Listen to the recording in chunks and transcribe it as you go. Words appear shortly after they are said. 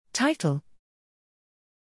Title: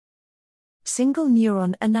 Single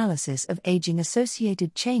neuron analysis of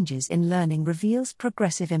aging-associated changes in learning reveals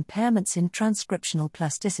progressive impairments in transcriptional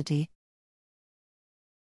plasticity.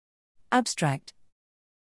 Abstract: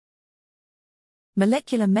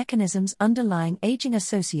 Molecular mechanisms underlying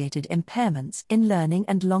aging-associated impairments in learning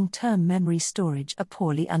and long-term memory storage are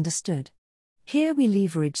poorly understood. Here we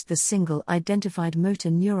leverage the single identified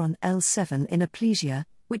motor neuron L7 in aplesia,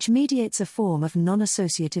 which mediates a form of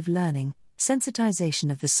non-associative learning, sensitization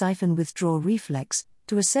of the siphon withdrawal reflex,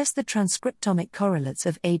 to assess the transcriptomic correlates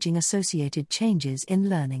of aging-associated changes in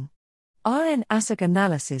learning. RNA-seq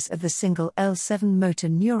analysis of the single L7 motor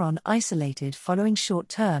neuron isolated following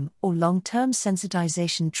short-term or long-term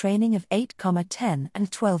sensitization training of 8, 10,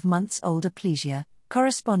 and 12 months old aplesia,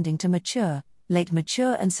 corresponding to mature, late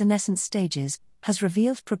mature and senescent stages, has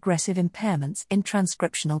revealed progressive impairments in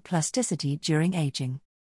transcriptional plasticity during aging.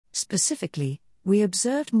 Specifically, we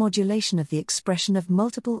observed modulation of the expression of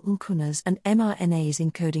multiple uncunas and mRNAs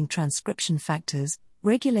encoding transcription factors,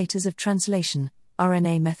 regulators of translation,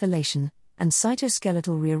 RNA methylation, and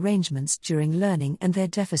cytoskeletal rearrangements during learning and their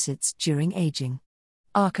deficits during aging.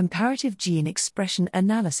 Our comparative gene expression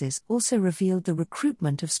analysis also revealed the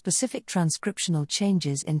recruitment of specific transcriptional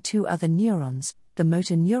changes in two other neurons. The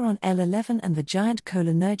motor neuron L11 and the giant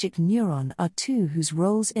cholinergic neuron are two whose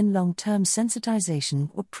roles in long-term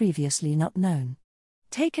sensitization were previously not known.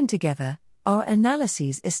 Taken together, our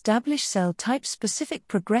analyses establish cell-type-specific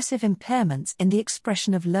progressive impairments in the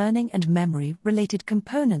expression of learning and memory-related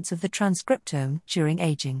components of the transcriptome during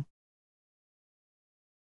aging.